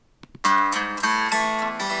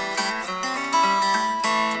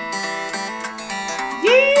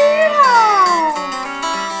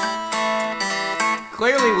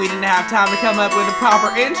Clearly we didn't have time to come up with a proper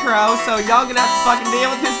intro, so y'all gonna have to fucking deal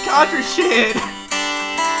with this country shit.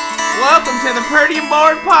 Welcome to the Pretty and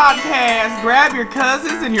Bored Podcast. Grab your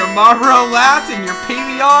cousins and your Marlboro Lights and your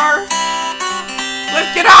PBR. Let's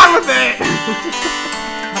get on with it.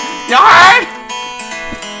 Y'all heard?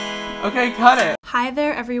 Okay, cut it. Hi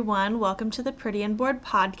there, everyone. Welcome to the Pretty and Bored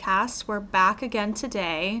Podcast. We're back again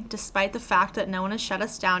today, despite the fact that no one has shut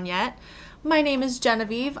us down yet. My name is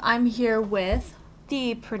Genevieve. I'm here with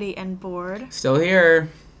the Pretty and Bored. Still here.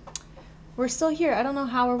 We're still here. I don't know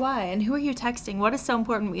how or why. And who are you texting? What is so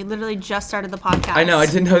important? We literally just started the podcast. I know. I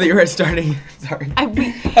didn't know that you were starting. Sorry.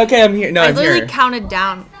 Okay, I'm here. No, I'm here. I literally counted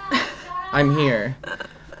down. I'm here.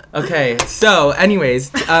 Okay, so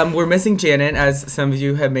anyways, we're missing Janet, as some of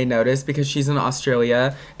you have may noticed, because she's in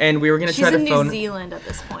Australia, and we were gonna try to phone. She's in New Zealand at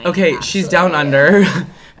this point. Okay, actually. She's down under,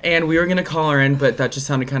 and we were gonna call her in, but that just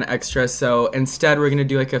sounded kind of extra. So instead, we're gonna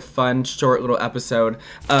do like a fun, short little episode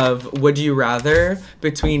of Would You Rather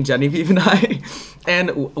between Genevieve and I,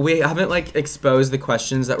 and we haven't like exposed the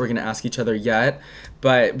questions that we're gonna ask each other yet.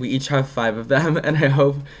 But we each have 5 of them, and I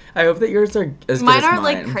hope that yours are as good as mine. Mine aren't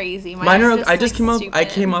like crazy. Mine are. Just, I just like, I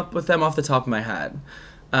came up with them off the top of my head.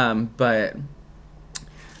 But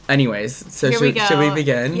anyways, so should we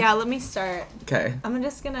begin? Yeah, let me start. Okay. I'm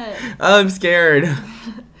just gonna. Oh, I'm scared.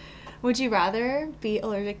 Would you rather be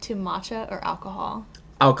allergic to matcha or alcohol?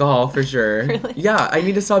 Alcohol, for sure. Really? Yeah, I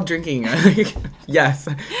need to stop drinking. Yes.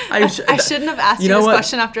 I shouldn't have asked you this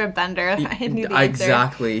question after a bender if I knew the answer.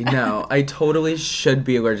 Exactly. No, I totally should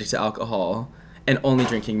be allergic to alcohol and only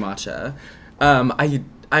drinking matcha.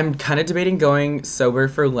 I'm kind of debating going sober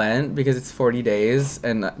for Lent because it's 40 days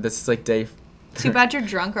and this is like day... Too bad you're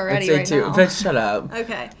drunk already right now. But shut up.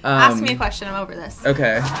 Okay. Ask me a question. I'm over this.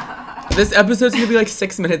 Okay. This episode's going to be like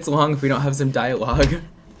 6 minutes long if we don't have some dialogue.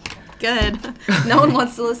 Good. No one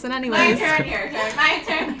wants to listen anyways. My turn here. My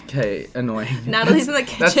turn. Okay, annoying. Natalie's in the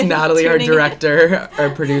kitchen. That's Natalie, our director, our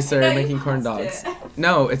producer, making corn dogs.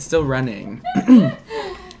 No, it's still running.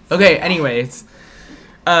 Okay, anyways.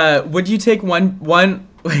 Would you take one wait,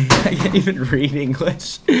 I can't even read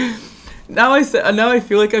English. Now I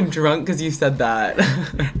feel like I'm drunk because you said that.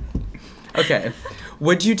 Okay.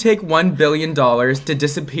 Would you take $1 billion to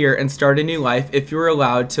disappear and start a new life if you were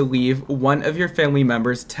allowed to leave one of your family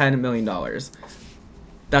members $10 million?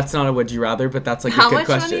 That's not a would you rather, but that's like a good question.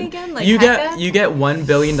 How much money again? Like you get $1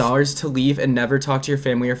 billion to leave and never talk to your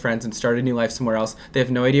family or friends and start a new life somewhere else. They have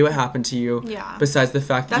no idea what happened to you. Yeah. Besides the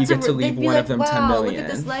fact that you get to leave one of them $10 million. Look at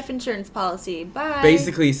this life insurance policy. Bye.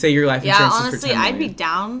 Basically, say your life insurance is for $10 million. Yeah, honestly, I'd be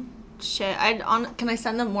down. Shit, can I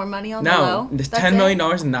send them more money on the No, low? $10 million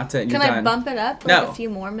and that's it. Can I bump it up like a few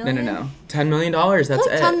more million? No. $10 million, that's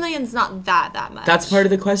it. $10 million's not that much. That's part of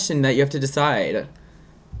the question that you have to decide.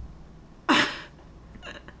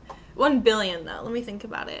 $1 billion though. Let me think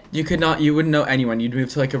about it. You wouldn't know anyone. You'd move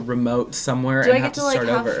to like a remote somewhere and have to start over. Do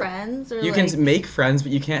I get to like have friends? Or you can make friends,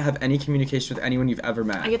 but you can't have any communication with anyone you've ever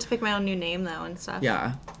met. I get to pick my own new name though and stuff.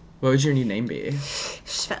 Yeah. What would your new name be?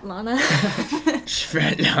 Svetlana.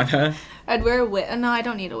 Svetlana. I'd wear a wig. No, I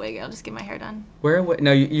don't need a wig. I'll just get my hair done. Wear a wig?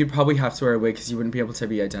 No, you'd probably have to wear a wig because you wouldn't be able to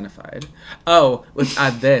be identified. Oh, let's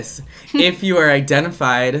add this. If you are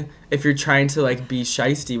identified, if you're trying to like be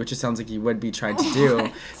shiesty, which it sounds like you would be trying to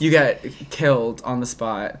do, you get killed on the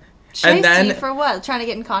spot. Shiesty and then for what? Trying to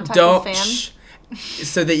get in contact with fam?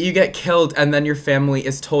 So that you get killed and then your family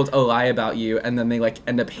is told a lie about you and then they like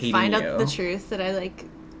end up hating you. Find out the truth that I like...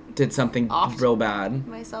 did something real bad.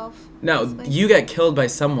 Myself. No, you get killed by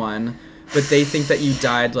someone, but they think that you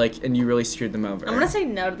died, like, and you really screwed them over. I'm gonna say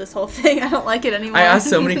no to this whole thing. I don't like it anymore. I asked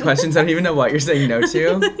so many questions, I don't even know what you're saying no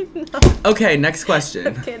to. No. Okay, next question.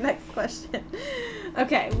 Okay, next question.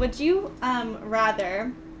 Okay, would you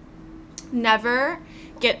rather never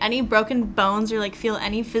get any broken bones or, like, feel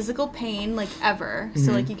any physical pain, like, ever,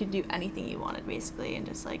 so, like, you could do anything you wanted, basically, and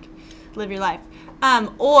just, like, live your life,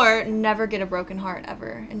 or never get a broken heart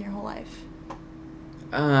ever in your whole life?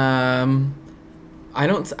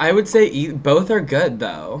 I would say both are good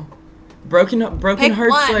though. Broken Pick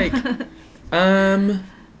hearts one. like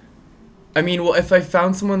I mean, well, if I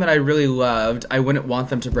found someone that I really loved, I wouldn't want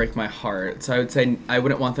them to break my heart. So I would say I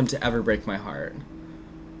wouldn't want them to ever break my heart.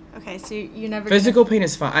 Okay, so you never... Physical pain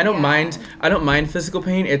is fine. I don't mind physical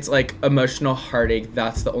pain. It's like emotional heartache.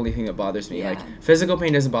 That's the only thing that bothers me. Yeah. Like physical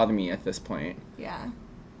pain doesn't bother me at this point. Yeah.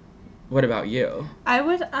 What about you? I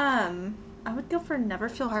would go for never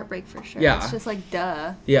feel heartbreak for sure. Yeah. It's just like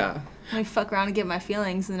duh. Yeah. Let me fuck around and get my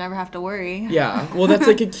feelings and never have to worry. Yeah. Well, that's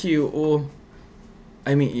like a cute. Well,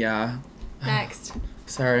 I mean, yeah. Next.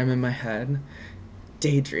 Sorry, I'm in my head.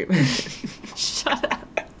 Daydream. Shut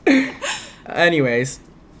up. Anyways,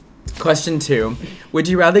 question 2. Would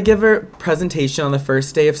you rather give a presentation on the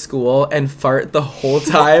first day of school and fart the whole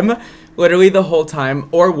time? Literally the whole time,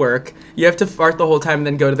 or work. You have to fart the whole time and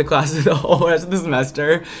then go to the classes the whole rest of the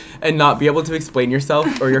semester and not be able to explain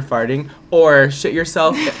yourself or you're farting, or shit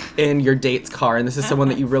yourself in your date's car and this is someone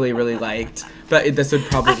that you really, really liked. But this would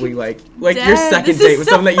probably like your second date with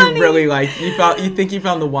someone that you really like. You think you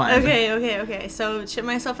found the one. Okay. So shit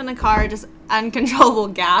myself in a car, just uncontrollable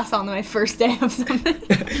gas on my first day of something.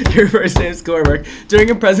 Your first day of school or work,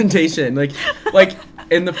 doing a presentation, like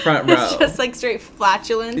in the front row. It's just like straight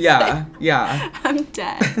flatulence. Yeah. I'm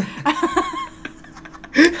dead.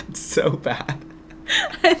 It's so bad.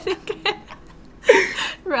 I think I'd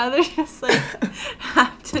rather just like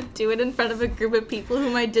have to do it in front of a group of people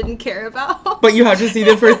whom I didn't care about. But you have to see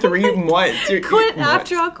them for 3 months.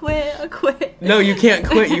 I'll quit. No, you can't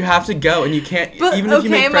quit. You have to go, and you can't. But even if you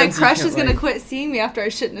make friends, my crush you is gonna quit seeing me after I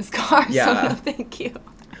shit in his car. Yeah. So no, thank you.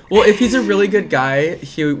 Well, if he's a really good guy,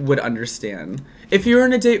 he would understand. If you were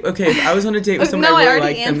on a date, okay, if I was on a date with someone I really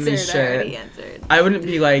liked and they shit, I wouldn't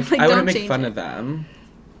be like I wouldn't make fun of them.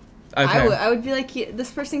 Okay. I would be like,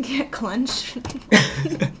 this person can't clench.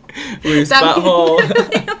 Loose butthole.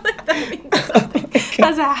 That means something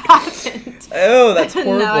has happened. Oh, that's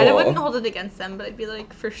horrible. No, I wouldn't hold it against them, but I'd be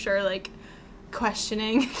like, for sure, like,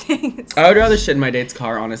 questioning things. I would rather shit in my date's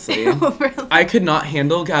car, honestly. Really? I could not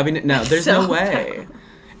handle having it. No, there's no way.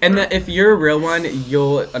 And that if you're a real one,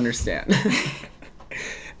 you'll understand.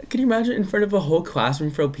 Can you imagine in front of a whole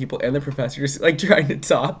classroom full of people and the professors like trying to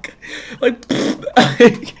talk, like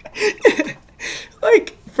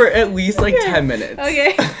for at least like 10 minutes?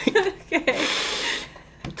 Okay.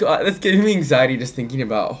 God, that's giving me anxiety just thinking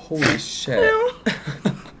about. Holy shit.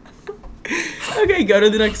 Okay, go to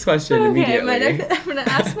the next question immediately. I'm gonna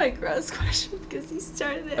ask my gross question because he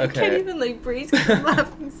started it. Okay. I can't even like breathe because I'm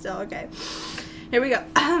laughing still. Okay. Here we go.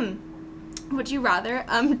 Would you rather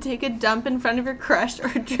take a dump in front of your crush or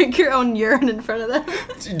drink your own urine in front of them?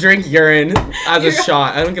 Drink urine as a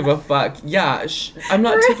shot. I don't give a fuck. Yeah, I'm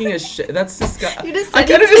not taking a shit. That's disgusting. You just I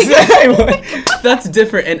said could have just said I would. That's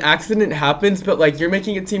different. An accident happens, but like you're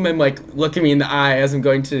making it seem I'm like looking me in the eye as I'm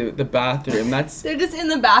going to the bathroom. That's. They're just in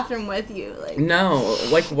the bathroom with you, like. No,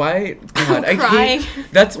 like why? God, I crying.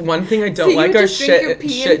 hate. That's one thing I don't So like you are just drink your pee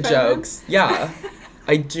in shit front of them? jokes. Yeah.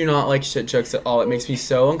 I do not like shit jokes at all. It makes me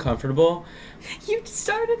so uncomfortable. You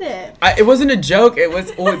started it. It wasn't a joke. It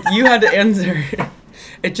was, well, you had to answer.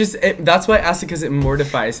 That's why I asked it, because it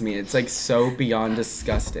mortifies me. It's like so beyond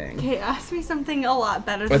disgusting. Okay, ask me something a lot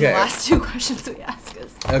better than the last 2 questions we asked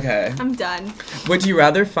us. Okay. I'm done. Would you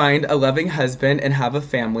rather find a loving husband and have a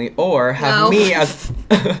family, or have me as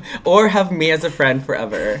a friend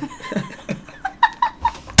forever?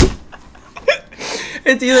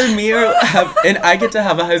 It's either me or and I get to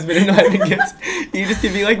have a husband and not even get. You just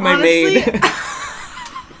can be like my maid.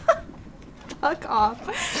 Fuck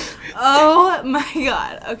off. Oh my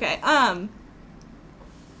god. Okay.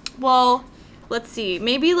 Well, let's see.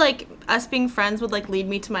 Maybe like us being friends would like lead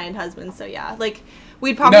me to my end husband. So yeah, like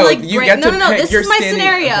we'd probably no, like you get to pick. This You're is my standing,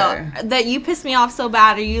 scenario that you piss me off so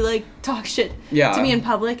bad, or you like talk shit Yeah. to me in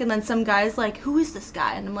public, and then some guy's like, "Who is this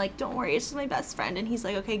guy?" And I'm like, "Don't worry, it's just my best friend." And he's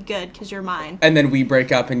like, "Okay, good, because you're mine." And then we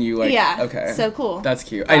break up, and you like, Yeah. okay, So cool. That's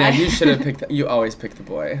cute. Bye. I know you should have picked. You always pick the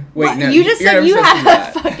boy. Wait, What? no. You just you're said never you supposed to do had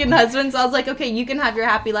a that. fucking husband, so I was like, okay, you can have your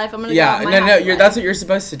happy life. I'm gonna go Yeah, have my no, happy life. that's what you're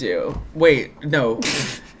supposed to do. Wait, no,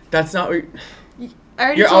 that's not what. I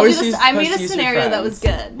already You're told always you this. supposed I made to a use your scenario that was good.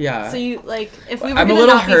 friends. Yeah. So you like, if we were I'm a gonna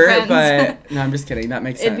little not be hurt, friends, but no, I'm just kidding. That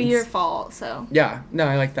makes sense. it'd be your fault. So Yeah, no,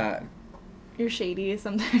 I like that. you're shady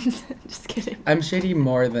sometimes. Just kidding. I'm shady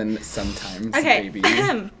more than sometimes, Okay. baby.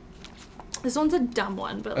 This one's a dumb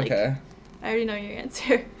one, but like, Okay. I already know your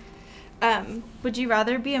answer. Would you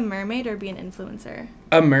rather be a mermaid or be an influencer?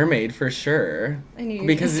 A mermaid for sure. I knew you were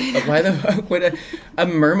Because gonna say that. why the fuck would a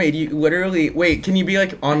mermaid? You literally wait. Can you be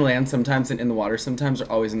like on land sometimes and in the water sometimes,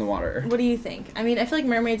 or always in the water? What do you think? I mean, I feel like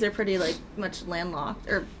mermaids are pretty like much landlocked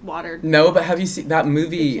or water. No, but have you seen that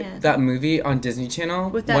movie? They can't. That movie on Disney Channel.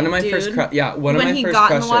 With that one of my dude? first one of my first When he got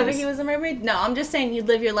crushes. in the water, he was a mermaid? No, I'm just saying you'd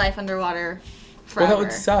live your life underwater forever. Well, that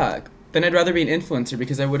would suck. Then I'd rather be an influencer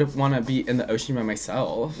because I would want to be in the ocean by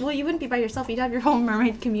myself. Well, you wouldn't be by yourself. You'd have your whole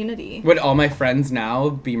mermaid community. Would all my friends now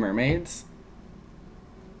be mermaids?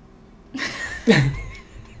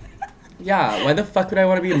 Yeah, why the fuck would I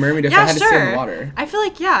want to be a mermaid if I had to stay in the water? I feel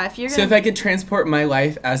like, yeah, if you're So gonna... if I could transport my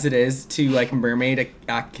life as it is to like mermaid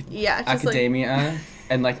Yeah, just, academia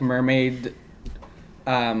and like mermaid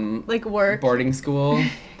Like work. boarding school,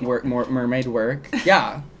 mermaid work.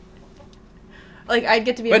 Yeah. Like, I'd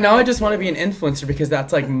get to be But now I just want to be an influencer because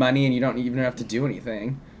that's, like, money and you don't even have to do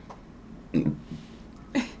anything.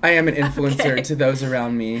 I am an influencer to those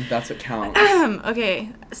around me. That's what counts. Okay,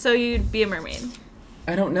 so you'd be a mermaid.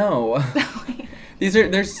 I don't know. These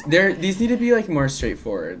need to be, like, more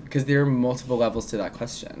straightforward because there are multiple levels to that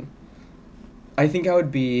question. I think I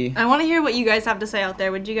would be... I want to hear what you guys have to say out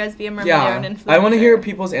there. Would you guys be a mermaid or an influencer? I want to hear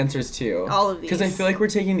people's answers, too. All of these. Because I feel like we're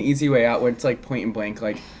taking the easy way out where it's, like, point and blank,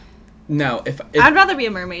 like... No, if I'd rather be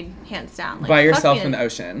a mermaid, hands down. Like, by yourself in the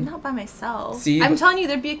ocean. Not by myself. See, I'm telling you,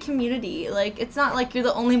 there'd be a community. Like, it's not like you're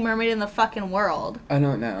the only mermaid in the fucking world. I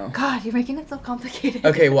don't know. God, you're making it so complicated.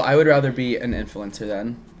 Okay, well, I would rather be an influencer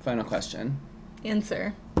then. Final question.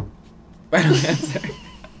 Answer. Final answer.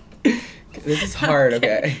 This is hard.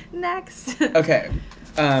 Okay. Next. Okay.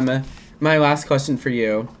 My last question for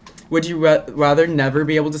you: would you rather never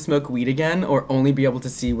be able to smoke weed again, or only be able to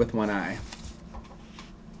see with one eye?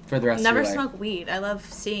 For the rest Never of your life. smoke weed. I love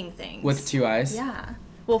seeing things. With 2 eyes? Yeah.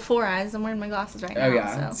 Well, 4 eyes. I'm wearing my glasses right now. Oh,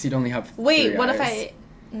 yeah. So you'd only have Wait, 3 what eyes. if I...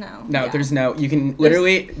 No. No, yeah. there's no... You can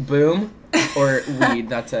literally boom or weed.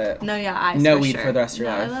 That's it. No, yeah, eyes No for weed sure. for the rest of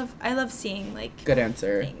your life. I love seeing, like... Good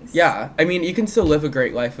answer. Things. Yeah. I mean, you can still live a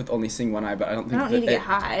great life with only seeing one eye, but I don't think... I don't need to get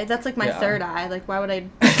high. That's like my third eye. Like, why would I...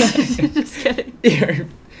 Just kidding. You're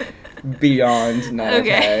beyond not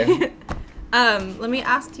okay. Let me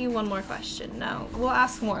ask you one more question. No, we'll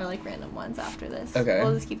ask more, like, random ones after this. Okay.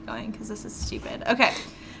 We'll just keep going, because this is stupid. Okay.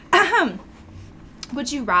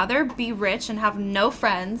 Would you rather be rich and have no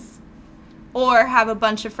friends, or have a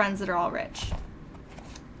bunch of friends that are all rich?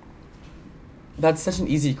 That's such an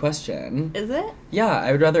easy question. Is it? Yeah,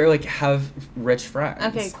 I would rather, like, have rich friends.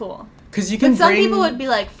 Okay, cool. Because you can But some people would be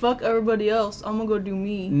like, fuck everybody else, I'm gonna go do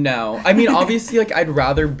me. No. I mean, obviously, like, I'd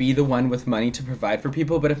rather be the one with money to provide for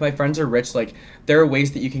people, but if my friends are rich, like, there are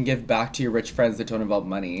ways that you can give back to your rich friends that don't involve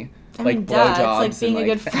money. I like, mean, blowjobs. it's like being and,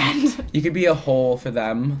 a like, good friend. You could be a hole for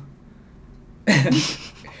them.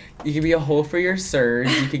 You could be a hole for your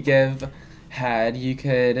sirs. You could give head. You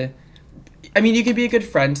could... I mean, you could be a good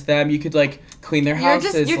friend to them. You could, like, clean their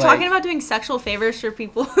houses. You're talking about doing sexual favors for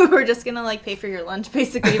people who are just gonna, like, pay for your lunch,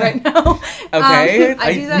 basically, right now. Okay.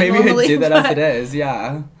 I do that maybe normally, I'd do that as it is,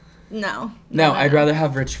 yeah. No, I'd rather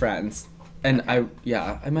have rich friends. And Okay.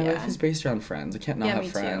 my Yeah. life is based around friends. I can't not Yeah, have me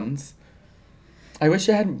too. friends. I wish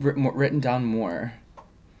I had written down more.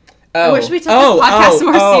 I wish we took this podcast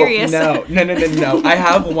more serious. No. I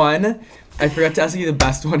have one. I forgot to ask you the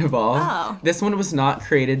best one of all. Oh. This one was not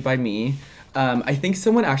created by me. I think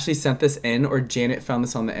someone actually sent this in, or Janet found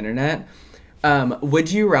this on the internet.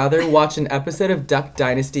 Would you rather watch an episode of Duck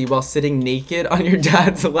Dynasty while sitting naked on your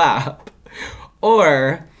dad's lap,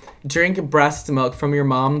 or drink breast milk from your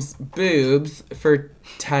mom's boobs for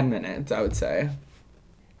 10 minutes? I would say.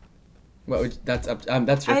 That's your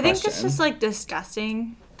question. I think it's just, like,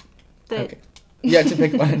 disgusting. Okay. You have to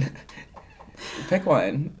pick one. Pick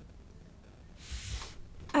one.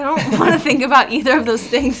 I don't want to think about either of those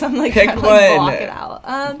things. I'm like, Pick trying to, like, block one. it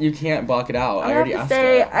out. You can't block it out. I I already have asked to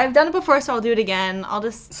say, it. I've done it before, so I'll do it again. I'll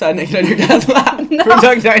just... Sat naked on your dad's lap No. from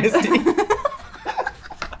Duck Dynasty.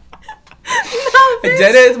 I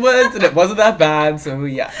did it once, and it wasn't that bad, so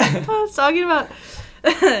yeah. I was talking about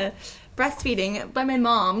breastfeeding by my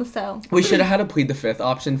mom, so... We should have had a plead the fifth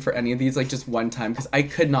option for any of these, like, just one time, because I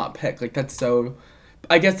could not pick. Like, that's so...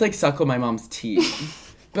 I guess, like, suckle my mom's teeth.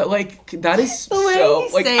 But, like, that is The way so...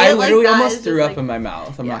 you Like, say I it like literally that almost is threw just, up like- in my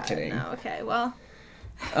mouth. I'm not Yeah, kidding. No, okay, well...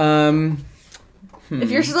 If If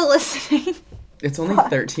you're still listening... It's only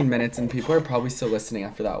 13 minutes, and people are probably still listening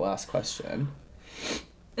after that last question.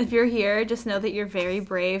 If you're here, just know that you're very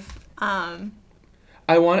brave. I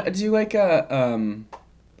want to do, like, a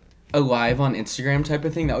live on Instagram type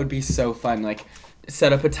of thing. That would be so fun. Like,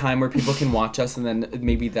 set up a time where people can watch us, and then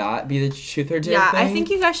maybe that be the truth or dare Yeah, thing. I think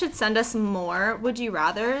you guys should send us more Would You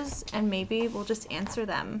Rathers, and maybe we'll just answer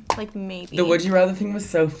them. Like, maybe. The Would You Rather thing was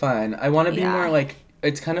so fun. I want to be Yeah. more, like,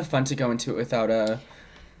 it's kind of fun to go into it without a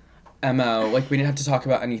MO. Like, we didn't have to talk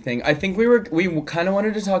about anything. I think we kind of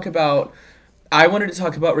wanted to talk about... I wanted to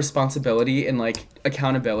talk about responsibility and, like,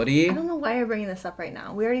 accountability. I don't know why you're bringing this up right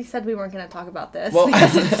now. We already said we weren't going to talk about this Well-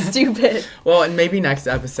 because it's stupid. Well, and maybe next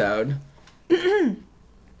episode.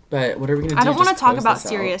 But what are we going to do? I don't want to Just talk close about this out?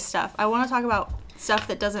 serious stuff. I want to talk about stuff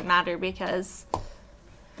that doesn't matter because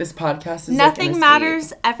This podcast is nothing like,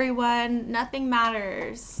 matters, everyone. Nothing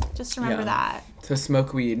matters. Just remember that. So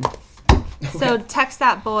smoke weed. So text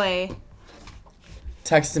that boy.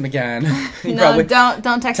 Text him again. He No, don't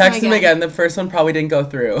text Text him him again. The first one probably didn't go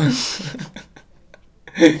through.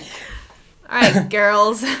 right,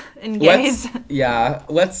 girls and gays.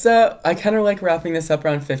 Let's I kind of like wrapping this up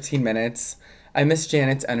around 15 minutes. I miss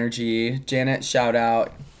Janet's energy. Janet, shout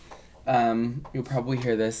out. You'll probably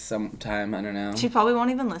hear this sometime. I don't know. She probably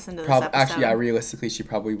won't even listen to this episode. Actually, yeah, realistically, she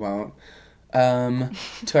probably won't. To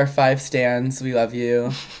our 5 stans, we love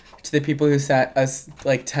you. To the people who sent us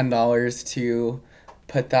like $10 to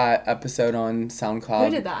put that episode on SoundCloud.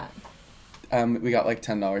 Who did that? We got like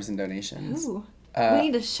 $10 in donations. Ooh. We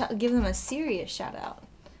need to give them a serious shout out.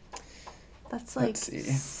 That's like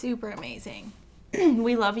super amazing.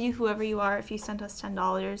 We love you, whoever you are. If you sent us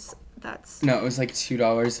 $10, that's... No, it was like $2,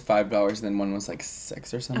 $5, and then one was like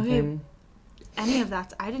 $6 or something. Okay. Any of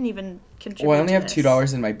that. I didn't even contribute. Well, I only have this.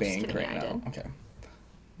 $2 in my bank kidding, right now. Okay.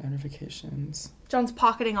 Notifications. John's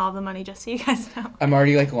pocketing all the money, just so you guys know. I'm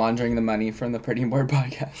already like laundering the money from the Pretty Board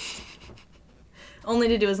podcast. Only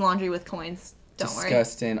to do his laundry with coins. Don't worry.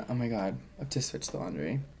 Disgusting. Oh my god. I have to switch the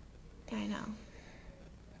laundry. Yeah, I know.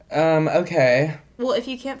 Okay. Well, if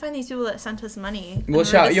you can't find these people that sent us money... We'll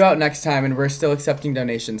shout you out next time, and we're still accepting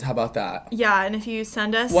donations. How about that? Yeah, and if you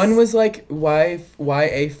send us... One was like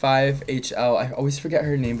YA5HL. I always forget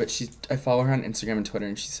her name, but I follow her on Instagram and Twitter,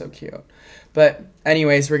 and she's so cute. But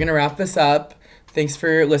anyways, we're going to wrap this up. Thanks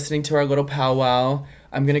for listening to our little powwow.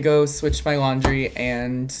 I'm going to go switch my laundry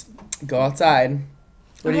and go outside.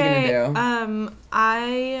 What are you going to do?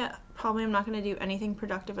 I probably am not going to do anything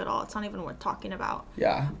productive at all. It's not even worth talking about.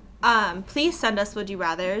 Yeah. Please send us Would You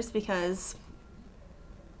Rathers, because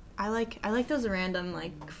I like those random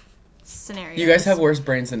like scenarios. You guys have worse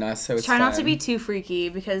brains than us, so it's Try fun. not to be too freaky,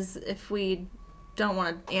 because if we don't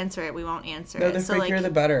want to answer it, we won't answer it. No, the freakier the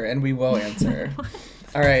better, and we will answer.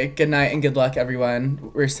 All right, good night and good luck,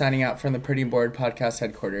 everyone. We're signing out from the Pretty Board podcast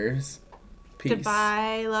headquarters. Peace.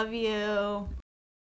 Goodbye. Love you.